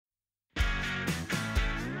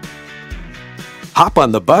Hop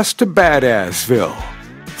on the bus to Badassville.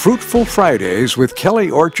 Fruitful Fridays with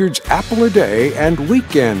Kelly Orchard's Apple a Day and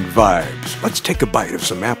Weekend Vibes. Let's take a bite of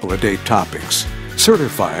some Apple a Day topics.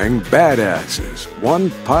 Certifying badasses,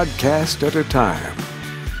 one podcast at a time.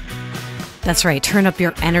 That's right. Turn up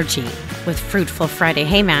your energy with Fruitful Friday.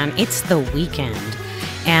 Hey, man, it's the weekend.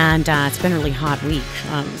 And it's been a really hot week.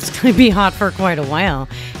 It's going to be hot for quite a while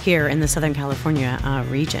here in the Southern California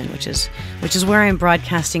region, which is where I'm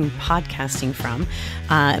podcasting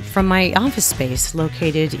from my office space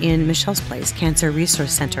located in Michelle's Place Cancer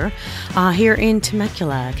Resource Center here in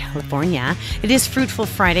Temecula, California. It is Fruitful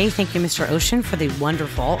Friday. Thank you, Mr. Ocean, for the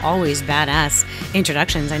wonderful, always badass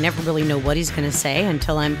introductions. I never really know what he's going to say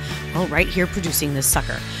until I'm right here producing this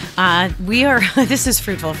sucker. This is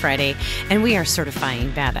Fruitful Friday, and we are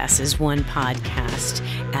certifying badasses one podcast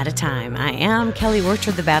at a time. I am Kelly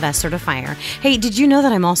Orchard, the Badass Certifier. Hey, did you know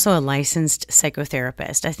that I'm also a licensed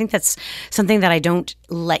psychotherapist? I think that's something that I don't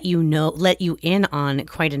let you in on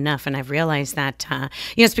quite enough. And I've realized that,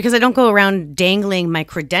 it's because I don't go around dangling my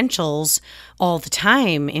credentials all the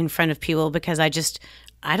time in front of people because I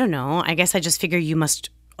don't know. I guess I just figure you must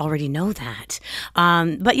already know that.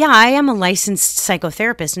 But yeah, I am a licensed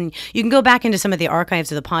psychotherapist, and you can go back into some of the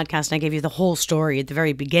archives of the podcast, and I gave you the whole story at the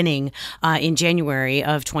very beginning in January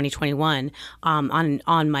of 2021 on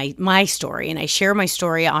my story. And I share my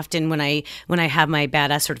story often when I have my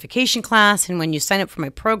B.A.D.A.S.S certification class, and when you sign up for my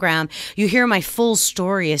program, you hear my full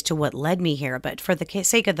story as to what led me here. But for the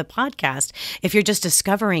sake of the podcast, if you're just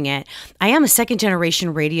discovering it, I am a second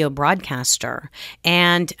generation radio broadcaster,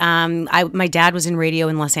 and my dad was in radio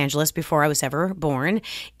in Los Angeles before I was ever born,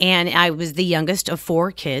 and I was the youngest of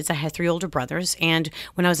 4 kids. I had 3 older brothers, and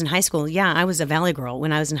when I was in high school, I was a Valley girl.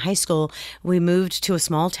 When I was in high school, we moved to a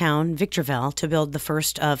small town, Victorville, to build the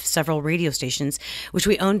first of several radio stations, which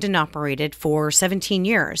we owned and operated for 17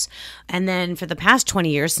 years. And then for the past 20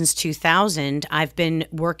 years, since 2000, I've been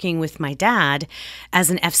working with my dad as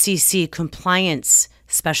an FCC compliance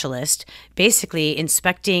specialist, basically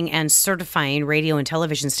inspecting and certifying radio and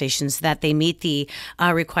television stations that they meet the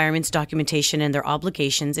requirements, documentation, and their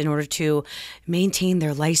obligations in order to maintain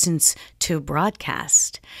their license to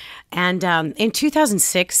broadcast. And in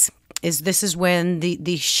 2006, this is when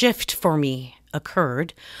the shift for me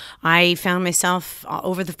occurred. I found myself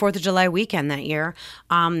over the 4th of July weekend that year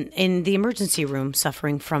in the emergency room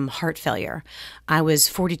suffering from heart failure. I was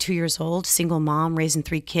 42 years old, single mom, raising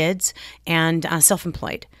 3 kids, and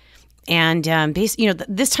self-employed. And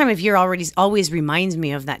this time of year always reminds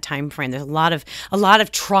me of that time frame. There's a lot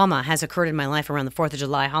of trauma has occurred in my life around the 4th of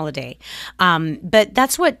July holiday. But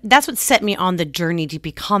that's what set me on the journey to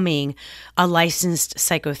becoming a licensed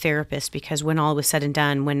psychotherapist. Because when all was said and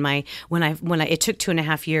done, it took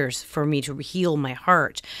 2.5 years for me to heal my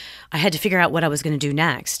heart, I had to figure out what I was going to do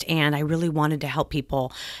next. And I really wanted to help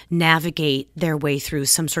people navigate their way through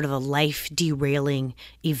some sort of a life derailing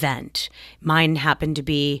event. Mine happened to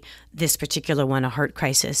be this particular one, a heart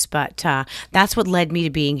crisis. But that's what led me to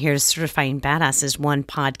being here, to certifying badasses one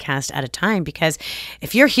podcast at a time. Because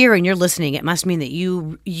if you're here and you're listening, it must mean that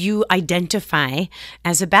you identify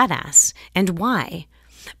as a badass. And why?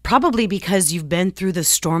 Probably because you've been through the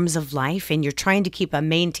storms of life and you're trying to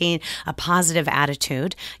maintain a positive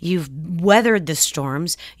attitude. You've weathered the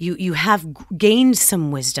storms. You have gained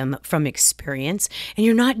some wisdom from experience, and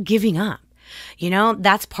you're not giving up.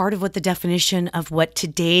 That's part of what the definition of what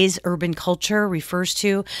today's urban culture refers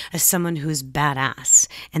to as someone who's badass.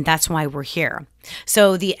 And that's why we're here.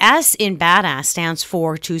 So the S in badass stands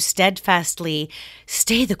for to steadfastly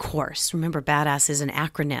stay the course. Remember, badass is an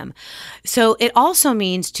acronym. So it also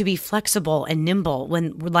means to be flexible and nimble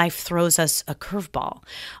when life throws us a curveball.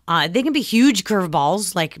 They can be huge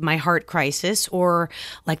curveballs like my heart crisis or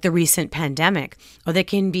like the recent pandemic, or they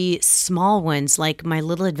can be small ones like my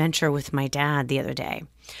little adventure with my dad the other day.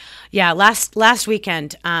 Yeah, last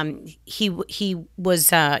weekend, he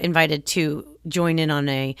was invited to join in on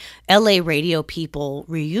a LA Radio People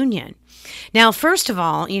reunion. Now, first of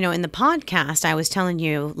all, in the podcast, I was telling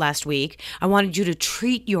you last week, I wanted you to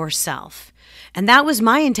treat yourself. And that was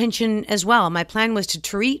my intention as well. My plan was to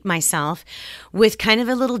treat myself with kind of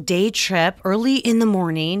a little day trip early in the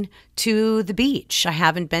morning to the beach. I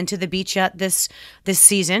haven't been to the beach yet this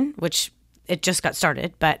season, which it just got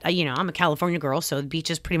started, but I'm a California girl, so the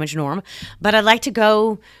beach is pretty much norm. But I'd like to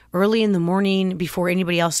go early in the morning before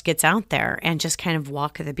anybody else gets out there and just kind of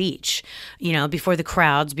walk the beach, before the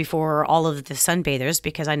crowds, before all of the sunbathers,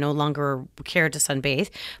 because I no longer care to sunbathe.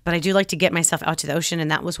 But I do like to get myself out to the ocean,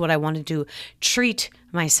 and that was what I wanted to treat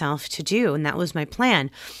myself to do, and that was my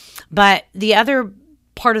plan. But the other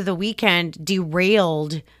part of the weekend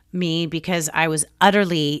derailed me because I was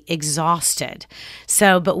utterly exhausted.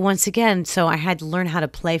 But once again, so I had to learn how to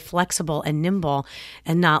play flexible and nimble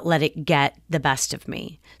and not let it get the best of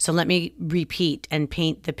me. So let me repeat and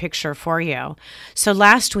paint the picture for you. So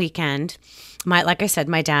last weekend, like I said,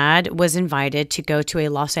 my dad was invited to go to a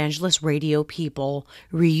Los Angeles radio people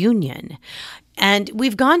reunion. And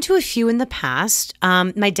we've gone to a few in the past.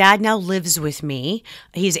 My dad now lives with me.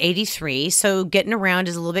 He's 83, so getting around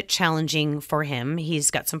is a little bit challenging for him.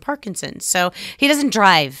 He's got some Parkinson's, so he doesn't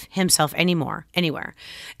drive himself anymore anywhere.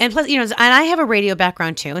 And plus, and I have a radio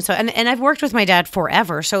background too. And so, and I've worked with my dad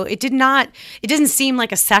forever, so it didn't seem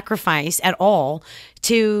like a sacrifice at all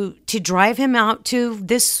to drive him out to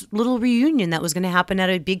this little reunion that was going to happen at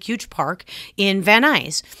a big, huge park in Van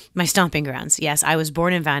Nuys, my stomping grounds. Yes, I was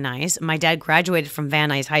born in Van Nuys. My dad graduated from Van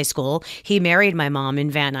Nuys High School. He married my mom in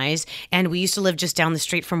Van Nuys, and we used to live just down the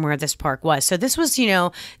street from where this park was. So this was,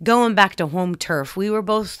 going back to home turf. We were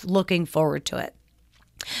both looking forward to it.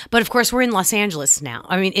 But of course, we're in Los Angeles now.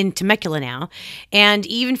 In Temecula now. And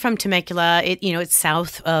even from Temecula, it's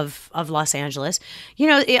south of Los Angeles.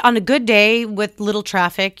 On a good day with little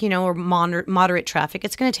traffic, or moderate traffic,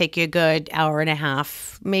 it's going to take you a good hour and a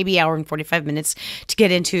half, maybe hour and 45 minutes to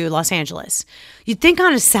get into Los Angeles. You'd think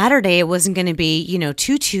on a Saturday it wasn't going to be,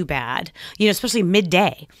 too bad, especially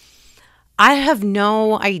midday. I have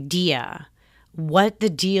no idea what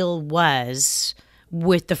the deal was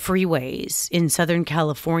with the freeways in Southern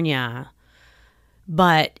California,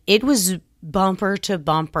 but it was bumper to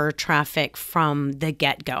bumper traffic from the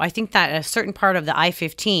get-go. I think that a certain part of the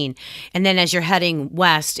I-15, and then as you're heading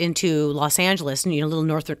west into Los Angeles, and a little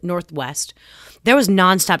northwest, there was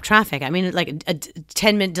nonstop traffic. Like a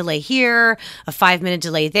 10-minute delay here, a 5-minute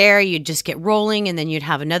delay there. You'd just get rolling, and then you'd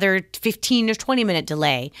have another 15 or 20-minute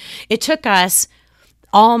delay. It took us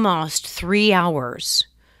almost 3 hours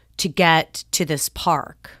to get to this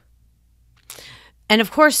park. And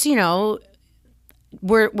of course,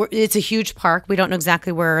 it's a huge park. We don't know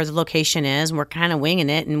exactly where the location is, and we're kind of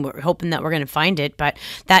winging it, and we're hoping that we're going to find it. But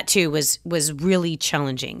that too was really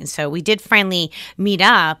challenging. And so we did finally meet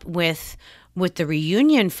up with the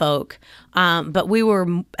reunion folk, but we were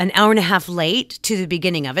an hour and a half late to the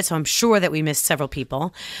beginning of it, so I'm sure that we missed several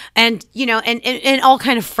people, and and all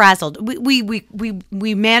kind of frazzled.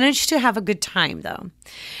 We managed to have a good time though,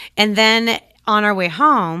 and then on our way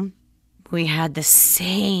home, we had the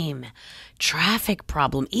same traffic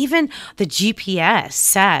problem. Even the GPS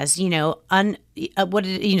says,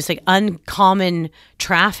 it's like uncommon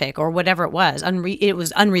traffic or whatever it was. It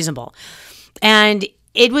was unreasonable, and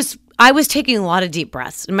I was taking a lot of deep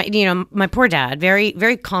breaths. My poor dad, very,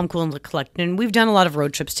 very calm, cool, and collected. And we've done a lot of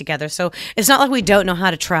road trips together, so it's not like we don't know how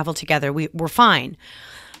to travel together. We're fine.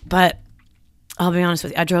 But I'll be honest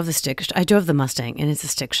with you, I drove the Mustang, and it's a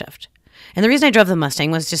stick shift. And the reason I drove the Mustang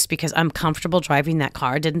was just because I'm comfortable driving that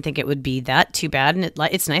car. Didn't think it would be that too bad, and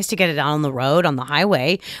it's nice to get it out on the road, on the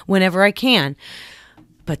highway, whenever I can.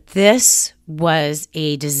 But this was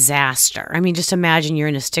a disaster. Just imagine you're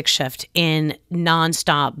in a stick shift in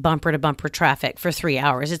nonstop bumper to bumper traffic for 3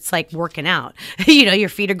 hours. It's like working out. Your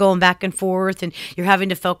feet are going back and forth, and you're having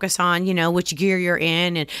to focus on, which gear you're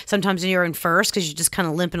in. And sometimes you're in first because you're just kind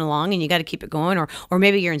of limping along and you got to keep it going. Or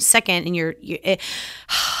maybe you're in second and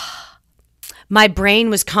my brain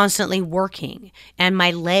was constantly working and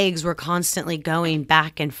my legs were constantly going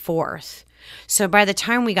back and forth. So by the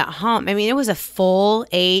time we got home, it was a full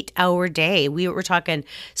 8-hour day. We were talking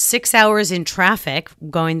 6 hours in traffic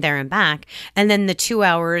going there and back, and then the 2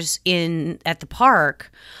 hours at the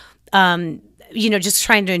park, just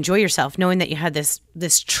trying to enjoy yourself, knowing that you had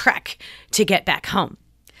this trek to get back home.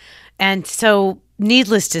 And so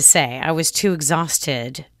needless to say, I was too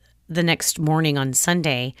exhausted the next morning on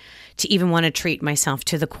Sunday to even want to treat myself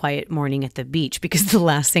to the quiet morning at the beach, because the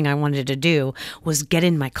last thing I wanted to do was get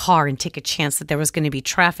in my car and take a chance that there was going to be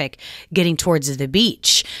traffic getting towards the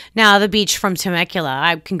beach. Now, the beach from Temecula,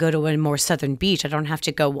 I can go to a more southern beach. I don't have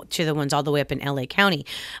to go to the ones all the way up in LA County.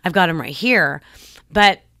 I've got them right here.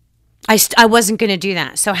 But I wasn't going to do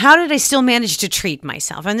that. So how did I still manage to treat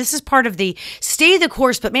myself? And this is part of the stay the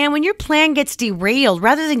course. But man, when your plan gets derailed,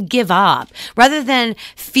 rather than give up, rather than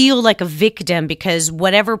feel like a victim because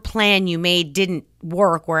whatever plan you made didn't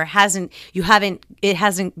work or it hasn't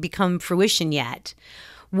become fruition yet,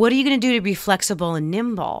 what are you going to do to be flexible and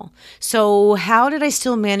nimble? So how did I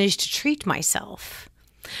still manage to treat myself?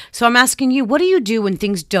 So I'm asking you, what do you do when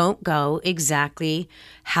things don't go exactly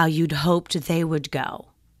how you'd hoped they would go?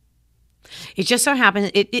 It just so happens,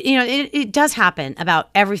 it does happen about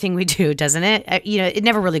everything we do, doesn't it? It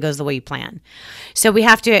never really goes the way you plan. So we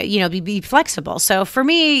have to, be flexible. So for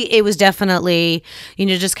me, it was definitely,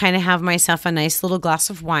 just kind of have myself a nice little glass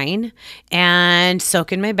of wine and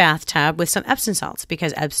soak in my bathtub with some Epsom salts,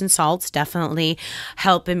 because Epsom salts definitely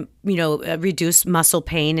help reduce muscle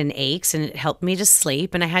pain and aches, and it helped me to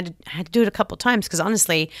sleep. And I had to do it a couple times because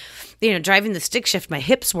honestly, driving the stick shift, my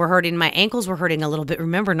hips were hurting, my ankles were hurting a little bit.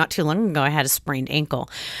 Remember, not too long ago, I had a sprained ankle.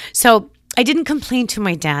 So I didn't complain to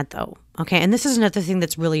my dad though. Okay. And this is another thing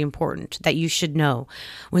that's really important that you should know.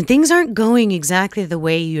 When things aren't going exactly the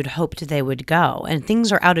way you'd hoped they would go, and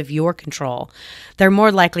things are out of your control, they're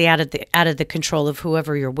more likely out of the control of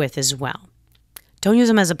whoever you're with as well. Don't use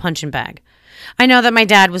them as a punching bag. I know that my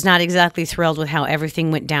dad was not exactly thrilled with how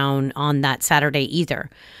everything went down on that Saturday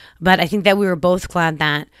either, but I think that we were both glad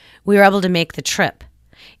that we were able to make the trip,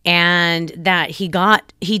 and that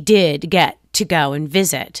he did get to go and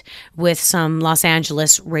visit with some Los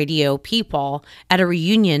Angeles radio people at a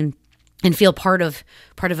reunion and feel part of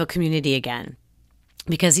a community again.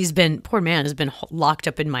 Because poor man has been locked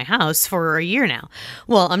up in my house for a year now.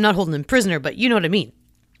 Well, I'm not holding him prisoner, but you know what I mean.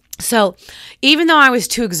 So even though I was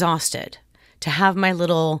too exhausted to have my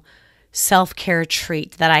little self-care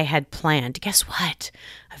treat that I had planned, guess what?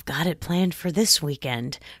 I've got it planned for this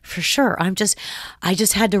weekend for sure. I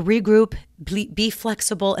just had to regroup, be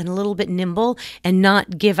flexible and a little bit nimble, and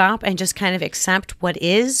not give up, and just kind of accept what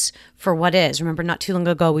is for what is. Remember, not too long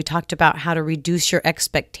ago, we talked about how to reduce your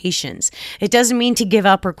expectations. It doesn't mean to give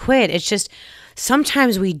up or quit. It's just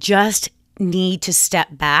sometimes we just need to step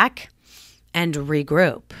back and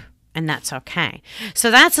regroup. And that's okay. So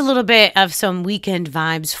that's a little bit of some weekend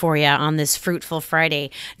vibes for you on this Fruitful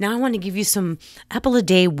Friday. Now I want to give you some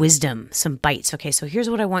apple-a-day wisdom, some bites. Okay, so here's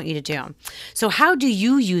what I want you to do. So how do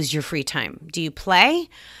you use your free time? Do you play?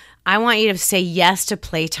 I want you to say yes to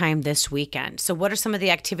playtime this weekend. So what are some of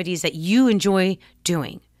the activities that you enjoy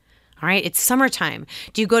doing? All right, it's summertime.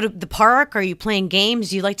 Do you go to the park? Are you playing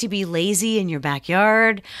games? Do you like to be lazy in your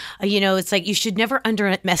backyard? It's like you should never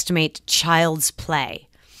underestimate child's play.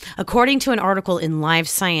 According to an article in Live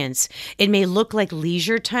Science, it may look like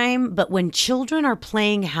leisure time, but when children are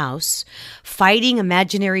playing house, fighting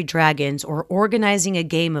imaginary dragons, or organizing a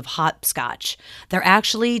game of hopscotch, they're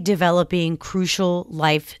actually developing crucial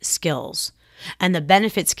life skills. And the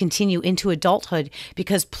benefits continue into adulthood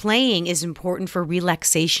because playing is important for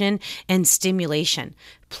relaxation and stimulation.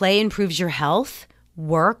 Play improves your health,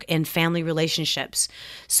 work, and family relationships.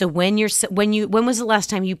 So when was the last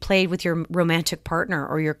time you played with your romantic partner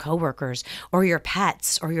or your coworkers or your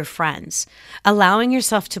pets or your friends? Allowing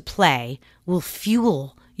yourself to play will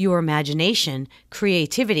fuel your imagination,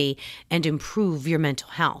 creativity, and improve your mental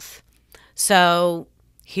health. So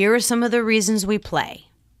here are some of the reasons we play.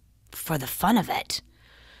 For the fun of it,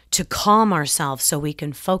 to calm ourselves so we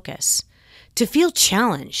can focus, to feel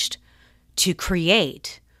challenged, to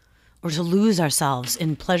create, or to lose ourselves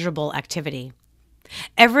in pleasurable activity.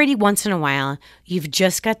 Every once in a while, you've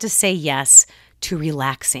just got to say yes to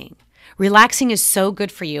relaxing. Relaxing is so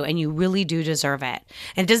good for you, and you really do deserve it.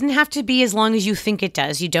 And it doesn't have to be as long as you think it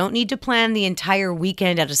does. You don't need to plan the entire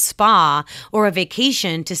weekend at a spa or a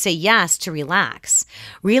vacation to say yes to relax.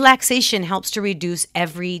 Relaxation helps to reduce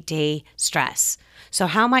everyday stress. So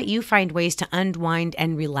how might you find ways to unwind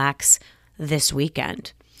and relax this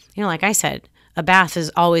weekend? Like I said, a bath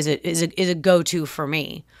is always a go-to for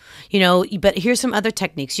me. But here's some other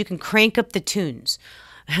techniques. You can crank up the tunes.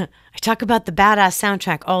 I talk about the B.A.D.A.S.S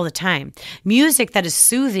soundtrack all the time. Music that is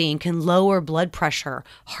soothing can lower blood pressure,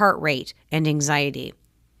 heart rate, and anxiety.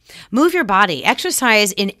 Move your body.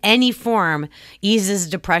 Exercise in any form eases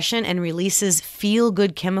depression and releases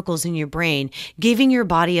feel-good chemicals in your brain, giving your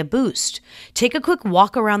body a boost. Take a quick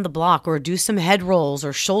walk around the block, or do some head rolls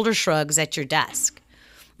or shoulder shrugs at your desk.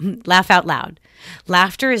 Laugh out loud.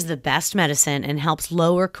 Laughter is the best medicine and helps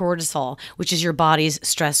lower cortisol, which is your body's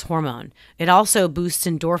stress hormone. It also boosts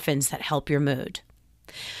endorphins that help your mood.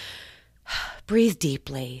 Breathe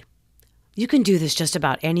deeply. You can do this just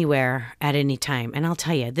about anywhere at any time. And I'll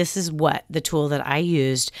tell you, this is the tool that I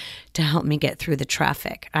used to help me get through the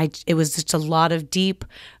traffic. It was just a lot of deep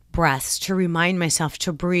breaths to remind myself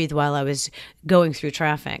to breathe while I was going through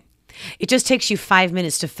traffic. It just takes you 5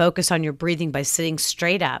 minutes to focus on your breathing by sitting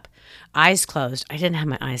straight up, eyes closed. I didn't have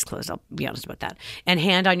my eyes closed, I'll be honest about that. And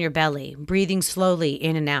hand on your belly, breathing slowly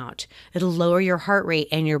in and out. It'll lower your heart rate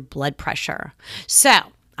and your blood pressure. So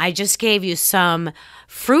I just gave you some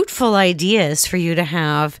fruitful ideas for you to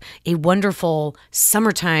have a wonderful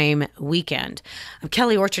summertime weekend. I'm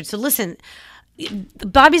Kelly Orchard. So listen,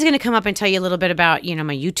 Bobby's going to come up and tell you a little bit about,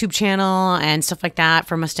 my YouTube channel and stuff like that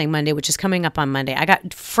for Mustang Monday, which is coming up on Monday. I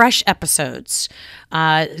got fresh episodes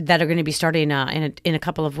that are going to be starting in a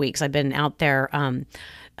couple of weeks. I've been out there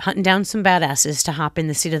hunting down some badasses to hop in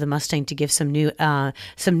the seat of the Mustang to give some new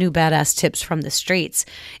badass tips from the streets.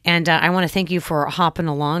 And I want to thank you for hopping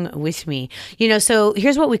along with me. So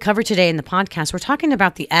here's what we covered today in the podcast. We're talking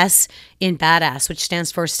about the S in badass, which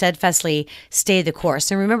stands for steadfastly stay the course.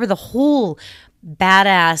 And remember, the whole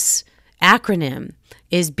B.A.D.A.S.S acronym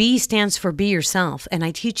is B stands for be yourself. And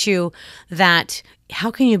I teach you that how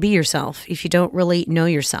can you be yourself if you don't really know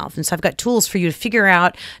yourself? And so I've got tools for you to figure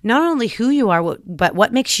out not only who you are, but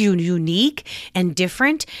what makes you unique and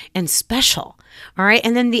different and special. All right.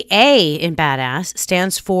 And then the A in B.A.D.A.S.S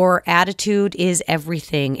stands for attitude is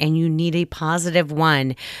everything, and you need a positive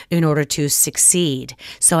one in order to succeed.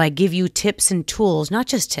 So I give you tips and tools, not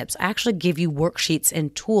just tips. I actually give you worksheets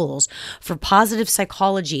and tools for positive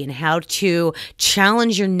psychology and how to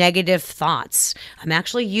challenge your negative thoughts. I'm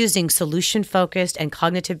actually using solution-focused and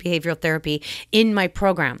cognitive behavioral therapy in my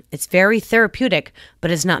program. It's very therapeutic,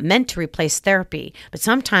 but it's not meant to replace therapy. But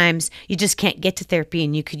sometimes you just can't get to therapy,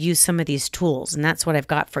 and you could use some of these tools. And that's what I've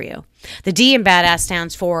got for you. The D in B.A.D.A.S.S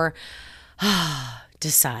stands for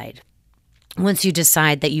decide. Once you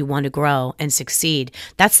decide that you want to grow and succeed,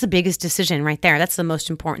 that's the biggest decision right there. That's the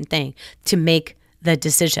most important thing, to make the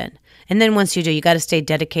decision. And then once you do, you got to stay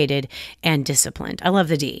dedicated and disciplined. I love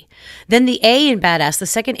the D. Then the A in B.A.D.A.S.S, the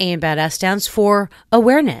second A in B.A.D.A.S.S stands for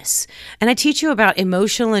awareness. And I teach you about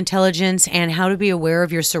emotional intelligence and how to be aware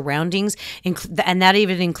of your surroundings. And that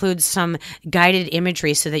even includes some guided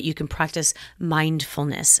imagery so that you can practice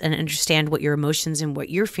mindfulness and understand what your emotions and what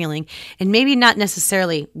you're feeling. And maybe not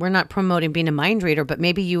necessarily, we're not promoting being a mind reader, but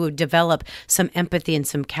maybe you would develop some empathy and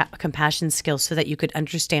some compassion skills so that you could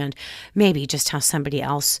understand maybe just how somebody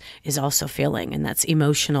else is also feeling, and that's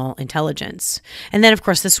emotional intelligence. And then, of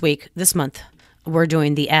course, this month, we're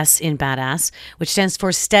doing the S in B.A.D.A.S.S, which stands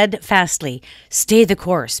for steadfastly stay the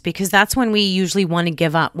course, because that's when we usually want to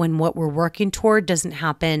give up, when what we're working toward doesn't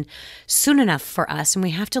happen soon enough for us. And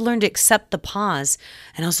we have to learn to accept the pause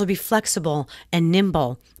and also be flexible and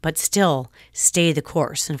nimble, but still stay the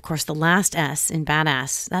course. And of course, the last S in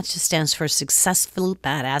B.A.D.A.S.S, that just stands for successful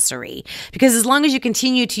badassery. Because as long as you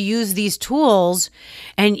continue to use these tools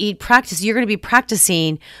and you practice, you're going to be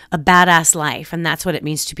practicing a badass life. And that's what it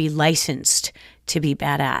means to be licensed to be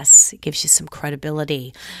badass. It gives you some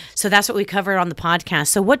credibility. So that's what we covered on the podcast.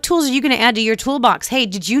 So what tools are you going to add to your toolbox? Hey,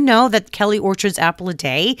 did you know that Kelly Orchard's Apple a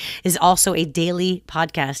Day is also a daily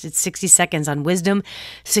podcast? It's 60 seconds on wisdom,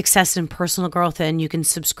 success, and personal growth. And you can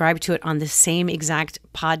subscribe to it on the same exact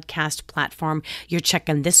podcast platform you're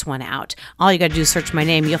checking this one out. All you got to do is search my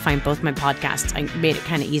name. You'll find both my podcasts. I made it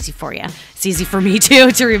kind of easy for you. It's easy for me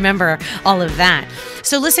too to remember all of that.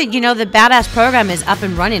 So listen, the B.A.D.A.S.S program is up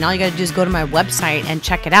and running. All you got to do is go to my website and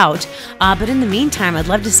check it out. But in the meantime, I'd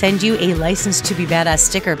love to send you a License to Be Badass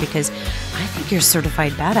sticker, because I think you're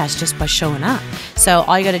certified badass just by showing up. So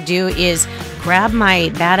all you got to do is grab my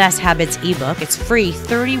Badass Habits ebook. It's free,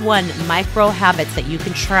 31 micro habits that you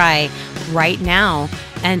can try right now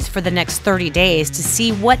and for the next 30 days to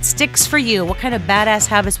see what sticks for you. What kind of badass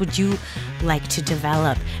habits would you like to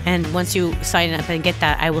develop? And once you sign up and get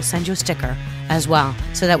that, I will send you a sticker as well,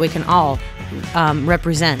 so that we can all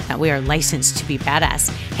represent that we are licensed to be badass.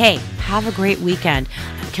 Hey, have a great weekend.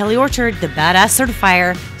 I'm Kelly Orchard, the Badass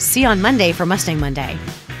Certifier. See you on Monday for Mustang Monday.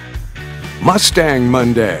 Mustang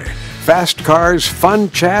Monday. Fast cars, fun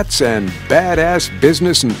chats, and badass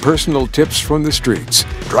business and personal tips from the streets.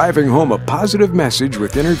 Driving home a positive message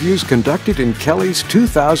with interviews conducted in Kelly's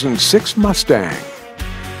 2006 Mustang.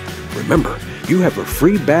 Remember, you have a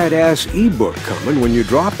free badass ebook coming when you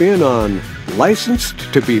drop in on licensed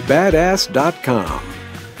to be badass.com.